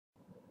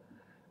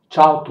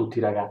Ciao a tutti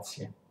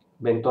ragazzi,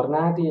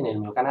 bentornati nel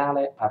mio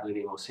canale,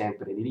 parleremo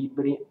sempre di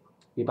libri,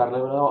 vi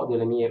parlerò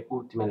delle mie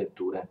ultime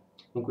letture.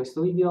 In questo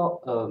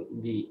video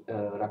vi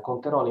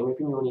racconterò le mie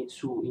opinioni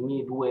sui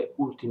miei due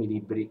ultimi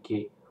libri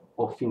che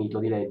ho finito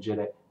di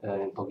leggere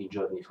pochi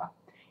giorni fa.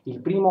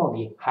 Il primo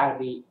di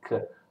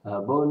Heinrich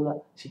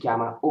Boll si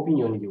chiama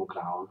Opinioni di un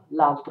clown,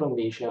 l'altro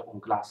invece un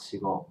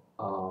classico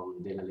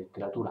della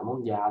letteratura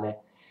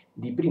mondiale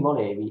di Primo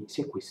Levi,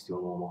 Se questo è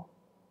un uomo.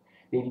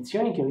 Le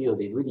edizioni che ho io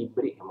dei due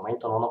libri, che al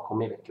momento non ho con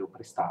me perché ho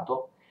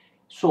prestato,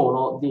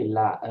 sono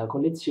della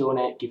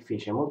collezione che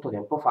fece molto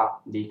tempo fa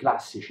dei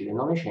classici del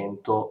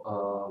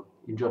Novecento,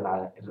 il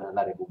giornale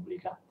La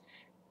Repubblica.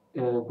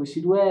 Questi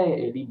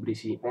due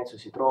libri penso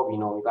si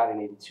trovino, mi pare,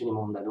 in edizioni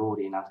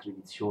Mondadori e in altre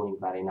edizioni, mi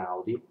pare in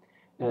Audi,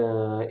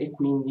 e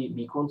quindi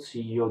vi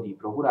consiglio di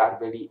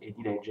procurarveli e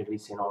di leggerli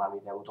se non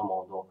avete avuto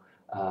modo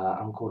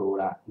ancora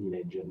ora di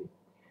leggerli.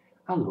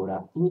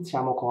 Allora,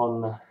 iniziamo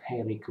con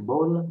Heinrich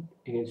Boll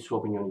e il suo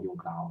Opinioni di un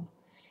clown.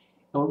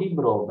 È un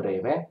libro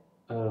breve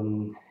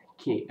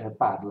che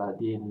parla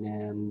di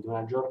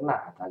una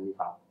giornata di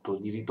fatto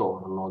di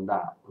ritorno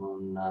da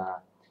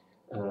una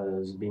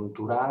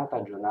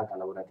sventurata giornata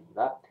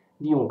lavorativa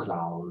di un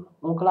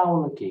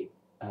clown che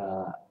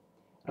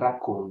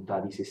racconta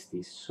di se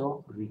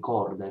stesso,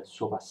 ricorda il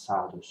suo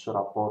passato, il suo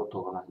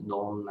rapporto con la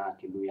donna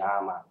che lui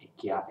ama e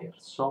che ha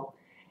perso,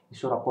 il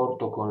suo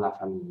rapporto con la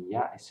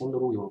famiglia, essendo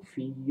lui un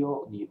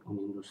figlio di un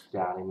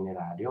industriale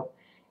minerario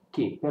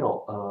che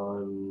però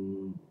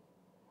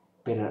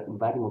per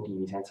vari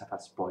motivi, senza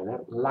far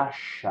spoiler,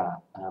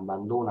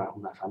 abbandona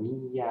una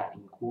famiglia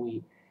in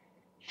cui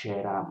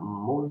c'era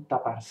molta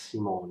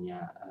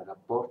parsimonia,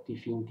 rapporti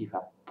finti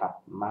fra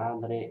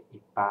madre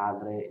e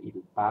padre,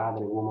 il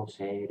padre uomo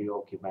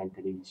serio che va in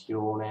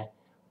televisione,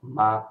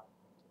 ma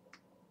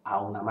ha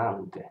un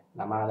amante,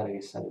 la madre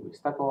che sa di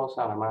questa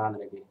cosa, la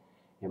madre che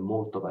è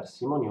molto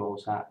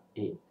parsimoniosa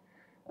e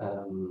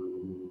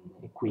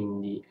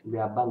quindi lui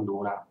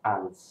abbandona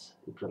Hans,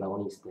 il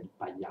protagonista, il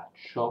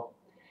pagliaccio,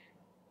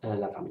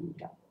 la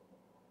famiglia.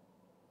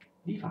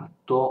 Di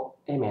fatto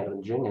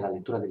emerge nella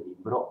lettura del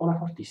libro una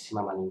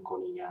fortissima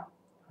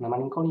una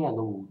malinconia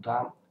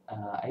dovuta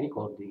ai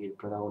ricordi che il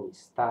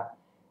protagonista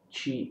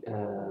ci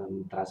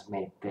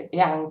trasmette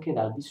e anche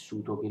dal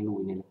vissuto che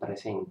lui nel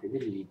presente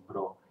del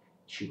libro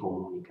ci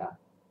comunica.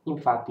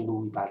 Infatti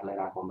lui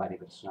parlerà con varie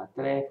persone al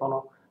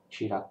telefono,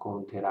 ci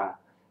racconterà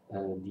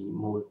di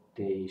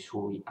molti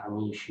suoi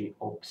amici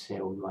o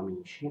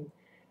pseudo-amici,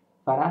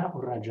 farà un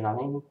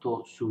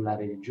ragionamento sulla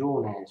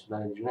religione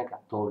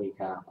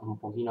cattolica, un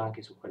pochino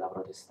anche su quella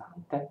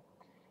protestante,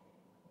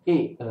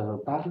 e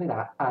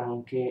parlerà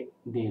anche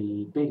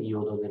del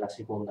periodo della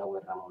seconda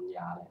guerra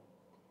mondiale.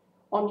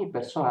 Ogni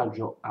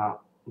personaggio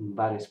ha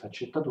varie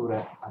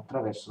sfaccettature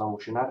attraverso la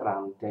voce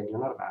narrante di un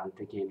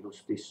narrante che è lo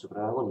stesso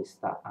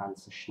protagonista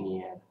Hans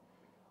Schnier,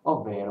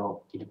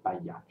 ovvero il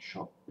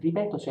pagliaccio.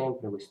 Ripeto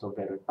sempre questo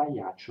ovvero il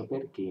pagliaccio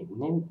perché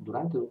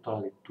durante tutta la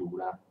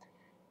lettura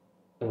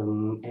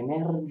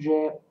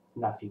emerge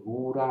la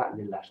figura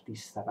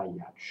dell'artista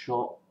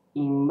pagliaccio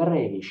in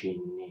brevi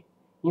cenni.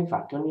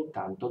 Infatti ogni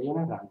tanto il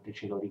narrante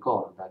ce lo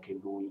ricorda che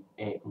lui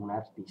è un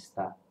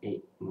artista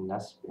e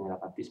nella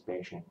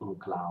fattispecie un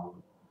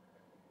clown.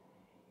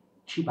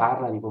 Ci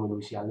parla di come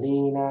lui si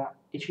allena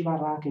e ci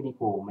parla anche di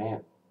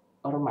come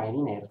ormai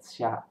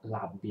l'inerzia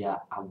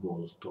l'abbia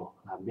avvolto,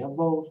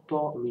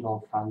 lui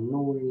non fa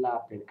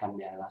nulla per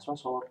cambiare la sua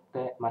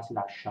sorte, ma si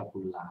lascia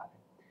cullare.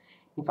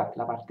 Infatti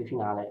la parte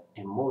finale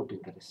è molto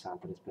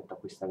interessante rispetto a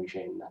questa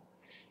vicenda.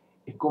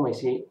 È come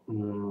se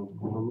in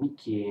un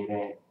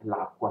bicchiere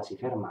l'acqua si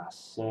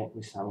fermasse,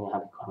 questa è una mia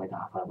piccola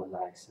metafora,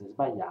 potrà essere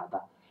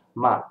sbagliata,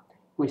 ma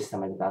questa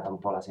mi è data un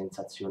po' la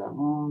sensazione,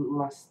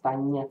 una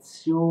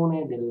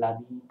stagnazione della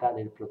vita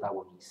del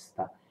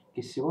protagonista,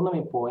 che secondo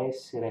me può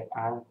essere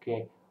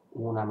anche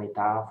una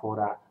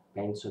metafora,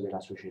 penso, della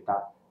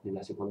società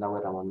della seconda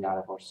guerra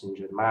mondiale, forse in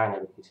Germania,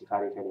 perché si fa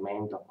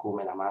riferimento a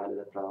come la madre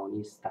del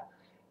protagonista,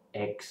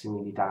 ex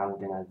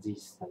militante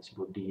nazista, si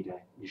può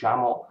dire,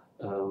 diciamo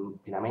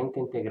pienamente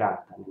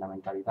integrata nella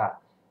mentalità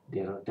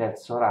del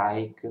Terzo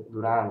Reich,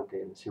 durante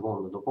il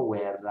secondo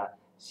dopoguerra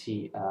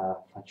si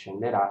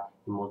faccenderà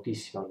in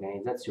moltissime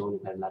organizzazioni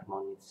per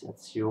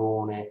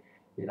l'armonizzazione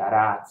della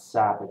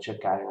razza, per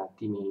cercare un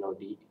attimino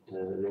di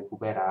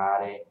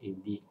recuperare e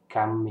di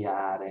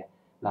cambiare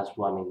la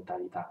sua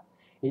mentalità.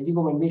 E di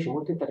come invece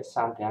molto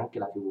interessante anche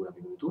la figura,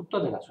 prima di tutto,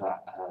 della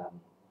sua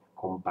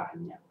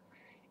compagna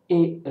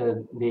e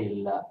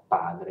del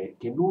padre,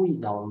 che lui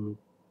da un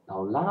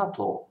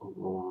lato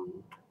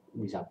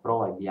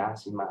disapprova e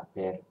biasima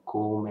per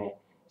come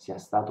sia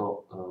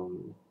stato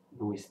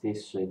lui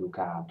stesso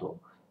educato,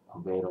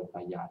 ovvero il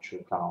pagliaccio,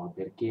 il clown,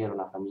 perché era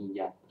una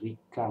famiglia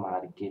ricca, ma la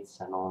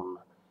ricchezza non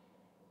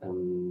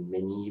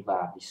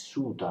veniva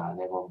vissuta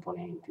dai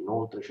componenti.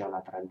 Inoltre c'è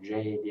una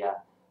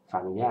tragedia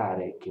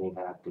familiare che ne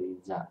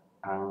caratterizza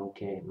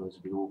anche lo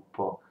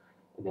sviluppo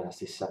della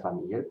stessa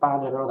famiglia. Il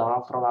padre però da un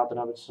altro lato è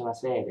una persona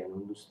seria, un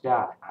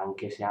industriale,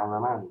 anche se ha un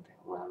amante,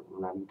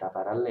 una vita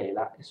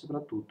parallela, e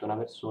soprattutto una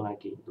persona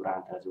che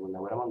durante la seconda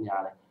guerra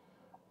mondiale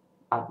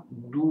ha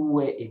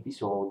 2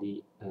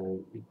 episodi,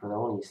 il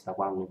protagonista,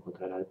 quando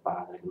incontrerà il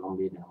padre che non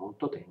vede da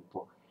molto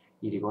tempo,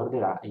 gli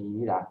ricorderà e gli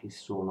dirà che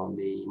sono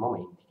dei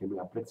momenti che lui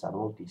ha apprezzato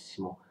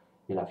moltissimo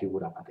della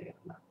figura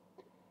paterna.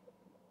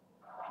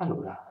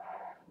 Allora,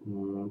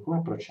 come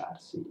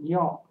approcciarsi? Mi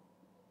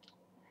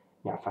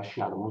ha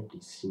affascinato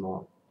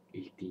moltissimo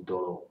il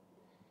titolo.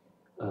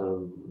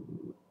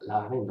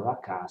 Avendolo a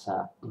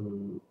casa,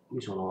 mi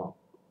sono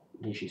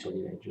deciso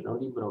di leggere. È un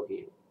libro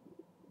che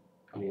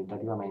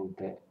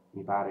orientativamente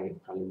mi pare che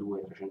fra le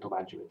 200 e 300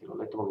 pagine, perché l'ho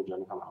letto pochi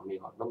giorni fa ma non mi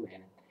ricordo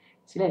bene,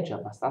 si legge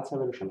abbastanza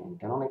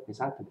velocemente, non è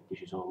pesante perché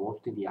ci sono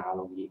molti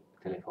dialoghi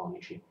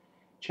telefonici.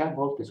 C'è a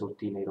volte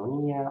sottile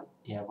ironia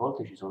e a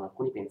volte ci sono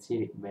alcuni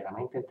pensieri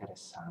veramente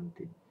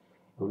interessanti.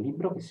 È un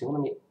libro che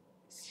secondo me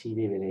si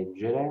deve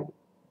leggere,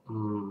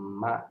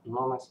 ma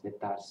non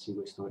aspettarsi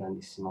questo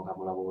grandissimo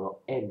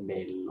capolavoro. È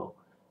bello,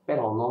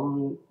 però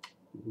non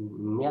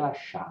mi ha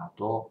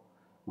lasciato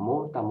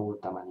molta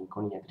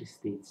malinconia,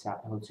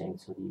 tristezza e un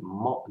senso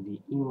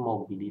di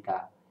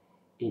immobilità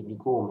e di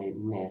come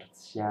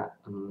l'inerzia,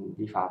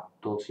 di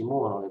fatto si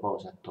muovono le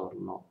cose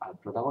attorno al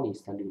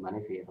protagonista e lui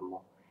rimane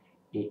fermo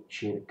e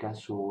cerca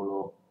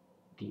solo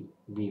di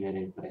vivere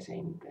il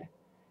presente.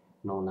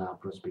 Non ha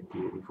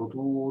prospettive di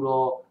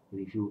futuro,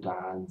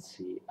 rifiuta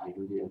anzi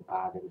aiuti del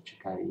padre per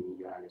cercare di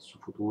migliorare il suo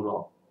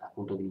futuro dal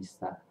punto di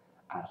vista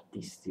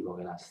artistico,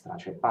 che la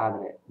cioè il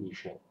padre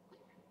dice: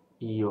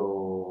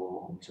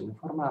 io mi sono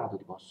informato,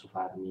 ti posso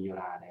far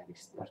migliorare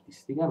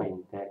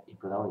artisticamente. Il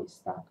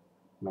protagonista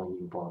non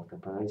gli importa, il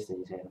protagonista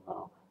gli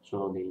servono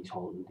solo dei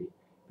soldi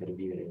per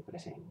vivere il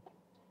presente.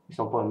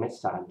 Questo è un po' il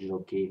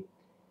messaggio che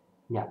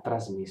mi ha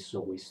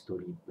trasmesso questo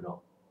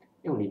libro.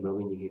 È un libro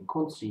quindi che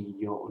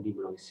consiglio, un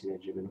libro che si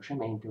legge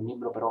velocemente, un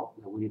libro però,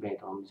 da cui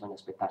ripeto, non bisogna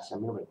aspettarsi,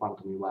 almeno per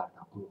quanto mi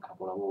riguarda, un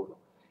capolavoro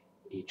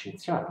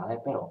eccezionale,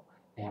 però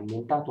è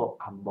ambientato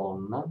a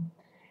Bonn,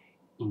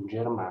 in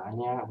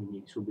Germania,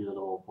 quindi subito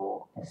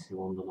dopo il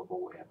secondo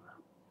dopoguerra.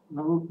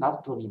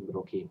 L'altro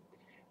libro che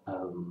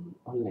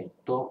ho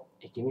letto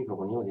e che mi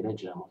proponevo di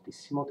leggere da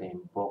moltissimo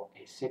tempo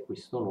è Se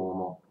questo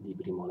uomo di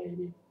Primo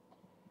Levi.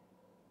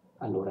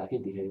 Allora, che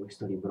dire di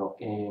questo libro?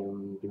 È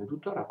prima di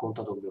tutto un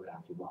racconto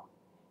autobiografico,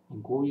 in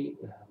cui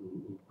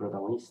il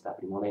protagonista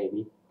Primo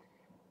Levi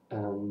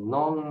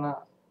non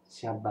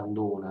si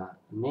abbandona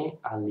né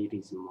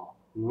all'irismo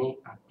né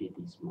al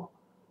pietismo.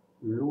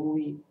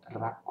 Lui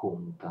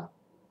racconta,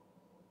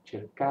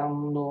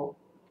 cercando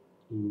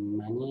in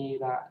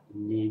maniera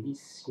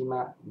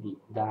lievissima di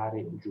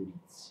dare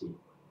giudizi.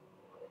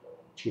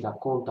 Ci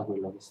racconta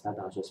quello che è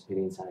stata la sua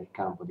esperienza nel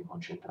campo di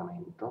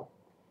concentramento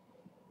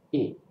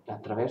e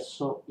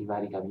attraverso i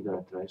vari capitoli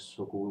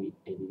attraverso cui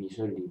è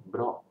diviso il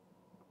libro,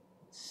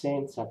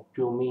 senza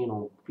più o meno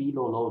un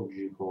filo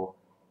logico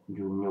di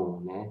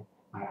unione,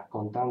 ma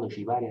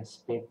raccontandoci i vari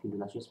aspetti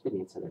della sua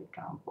esperienza del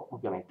campo.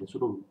 Ovviamente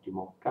solo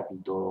l'ultimo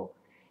capitolo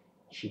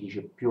ci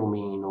dice più o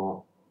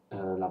meno,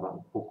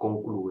 può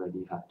concludere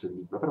di fatto il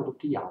libro, però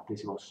tutti gli altri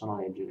si possono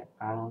leggere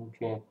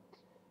anche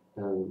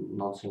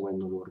non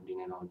seguendo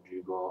l'ordine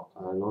logico,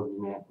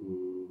 l'ordine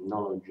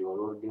non logico,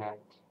 l'ordine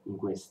in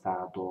cui è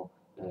stato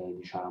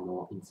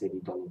diciamo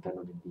inserito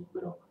all'interno del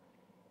libro.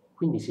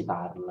 Quindi si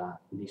parla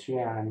dei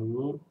suoi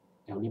anni,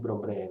 è un libro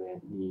breve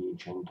di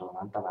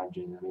 190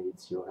 pagine nella mia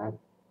edizione,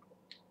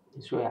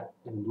 i suoi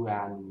 2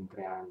 anni,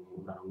 3 anni,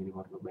 ora non mi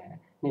ricordo bene,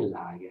 nel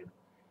lager,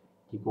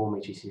 di come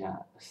ci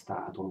sia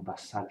stato un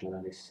passaggio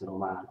dall'essere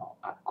umano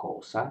a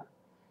cosa,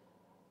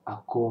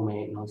 a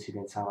come non si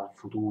pensava al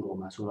futuro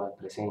ma solo al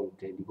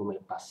presente, di come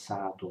il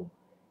passato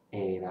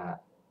era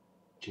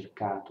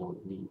cercato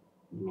di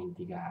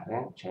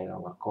dimenticare, c'era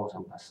qualcosa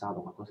in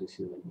passato, qualcosa che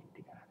si doveva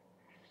dimenticare.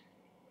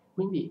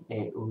 Quindi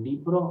è un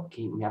libro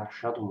che mi ha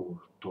lasciato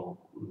molto,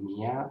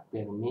 mi ha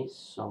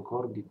permesso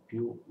ancora di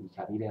più di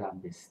capire la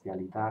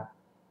bestialità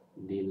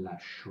della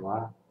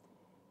Shoah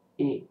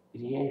e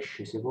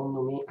riesce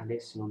secondo me ad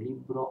essere un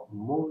libro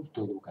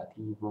molto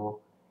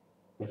educativo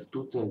per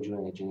tutte le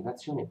giovani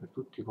generazioni e per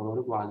tutti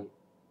coloro i quali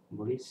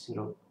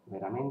volessero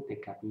veramente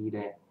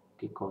capire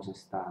che cosa è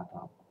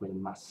stato quel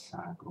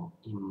massacro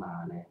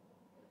immane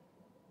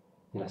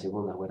della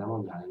seconda guerra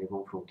mondiale nei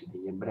confronti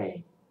degli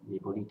ebrei, dei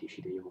politici,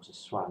 degli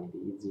omosessuali,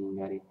 degli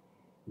zingari,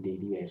 dei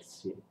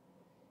diversi,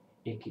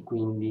 e che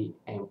quindi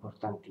è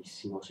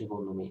importantissimo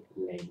secondo me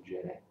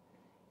leggere.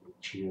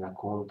 Ci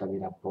racconta dei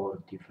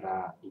rapporti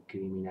fra i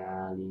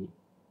criminali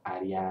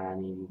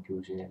ariani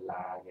rinchiusi nel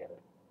lager,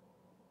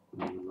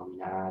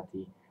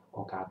 nominati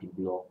o capi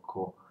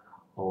blocco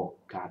o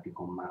capi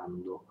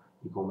comando,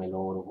 di come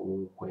loro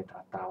comunque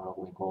trattavano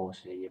come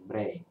cose gli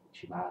ebrei.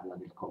 Ci parla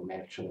del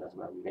commercio della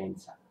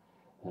sopravvivenza,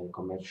 il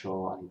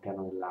commercio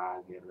all'interno del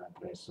lager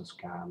attraverso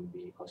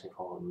scambi, cose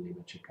folli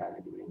per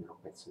cercare di prendere un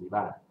pezzo di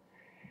pane.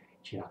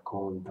 Ci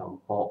racconta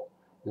un po'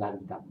 la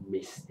vita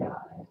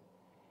bestiale.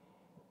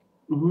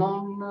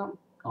 Non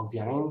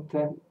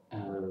ovviamente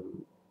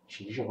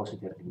ci dice cose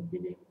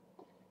terribili,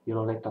 Io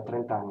l'ho letto a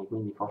 30 anni,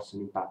 quindi forse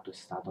l'impatto è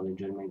stato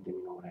leggermente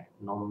minore,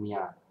 non mi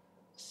ha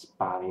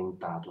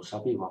spaventato,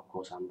 sapevo a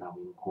cosa andavo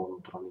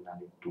incontro nella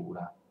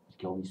lettura,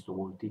 perché ho visto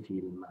molti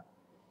film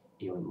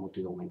e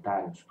molti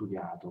documentari, ho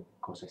studiato che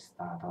cosa è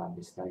stata la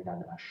bestialità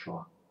della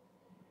Shoah,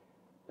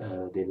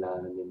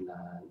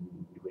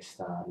 di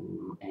questo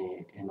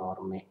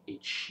enorme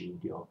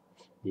eccidio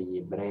degli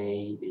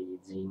ebrei, degli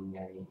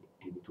zingari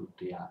e di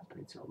tutti gli altri,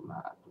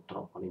 insomma,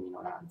 purtroppo le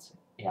minoranze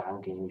e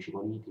anche i nemici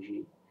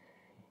politici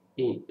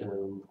e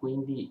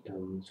quindi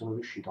sono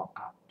riuscito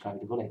a, tra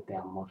virgolette,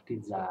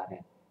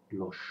 ammortizzare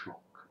lo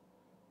shock.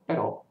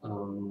 Però,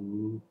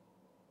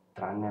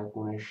 tranne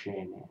alcune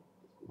scene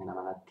nella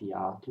malattia,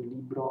 altro, il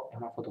libro è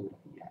una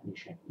fotografia,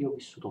 dice io ho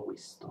vissuto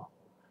questo.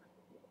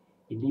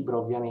 Il libro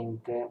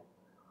ovviamente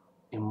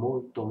è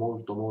molto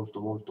molto molto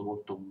molto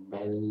molto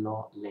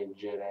bello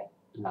leggere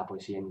la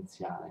poesia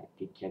iniziale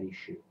che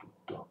chiarisce il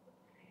tutto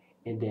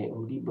ed è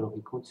un libro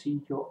che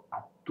consiglio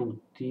a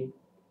tutti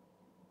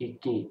e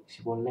che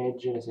si può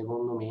leggere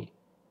secondo me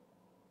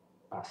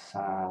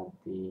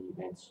passati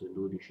penso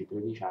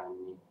 12-13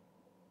 anni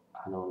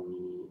ad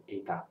ogni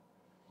età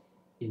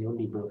ed è un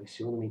libro che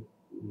secondo me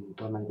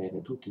torno a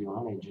ripetere tutti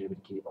devono leggere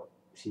perché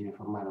si deve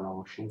formare una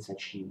coscienza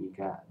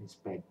civica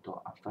rispetto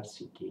a far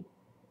sì che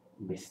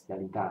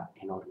bestialità,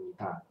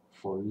 enormità,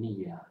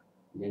 follia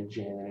del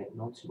genere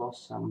non si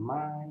possa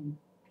mai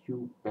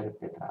più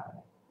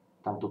perpetrare,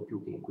 tanto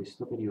più che in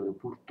questo periodo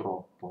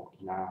purtroppo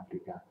in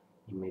Africa,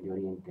 in Medio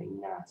Oriente,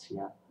 in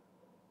Asia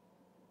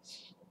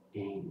e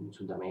in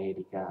Sud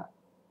America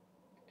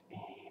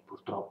e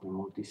purtroppo in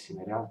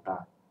moltissime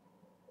realtà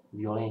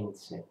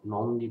violenze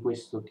non di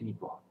questo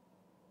tipo,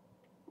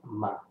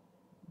 ma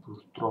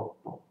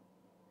purtroppo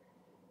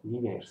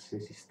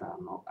diverse si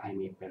stanno,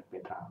 ahimè,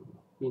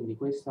 perpetrando. Quindi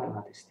questa è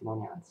una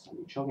testimonianza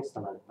di ciò che è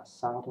stato nel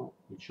passato,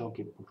 di ciò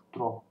che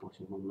purtroppo,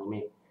 secondo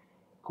me,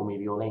 come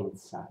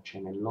violenza c'è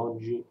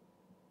nell'oggi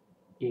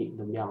e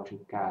dobbiamo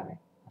cercare,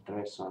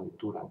 attraverso la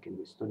lettura anche di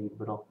questo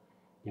libro,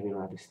 di avere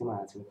una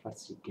testimonianza per far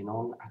sì che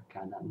non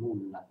accada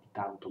nulla di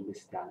tanto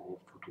bestiale nel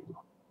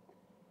futuro.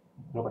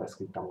 L'opera è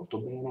scritta molto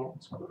bene,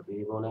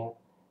 scorrevole,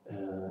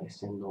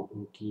 essendo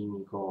un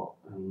chimico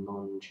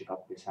non ci fa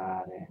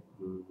pesare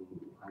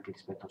anche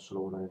rispetto al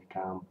solo lavoro del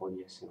campo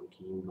di essere un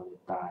chimico,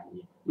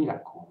 dettagli, lui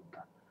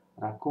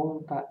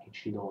racconta e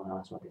ci dona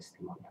la sua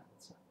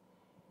testimonianza,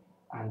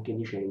 anche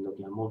dicendo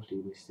che molte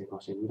di queste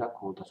cose che lui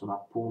racconta sono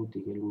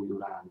appunti che lui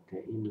durante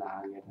il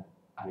lager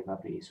aveva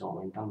preso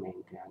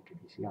mentalmente e anche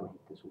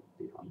fisicamente su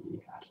dei fogli di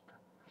carta.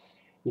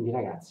 Quindi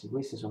ragazzi,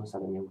 queste sono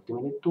state le mie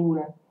ultime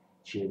letture,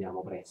 ci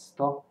vediamo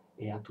presto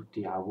e a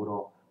tutti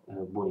auguro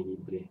buoni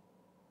libri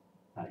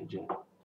da leggere.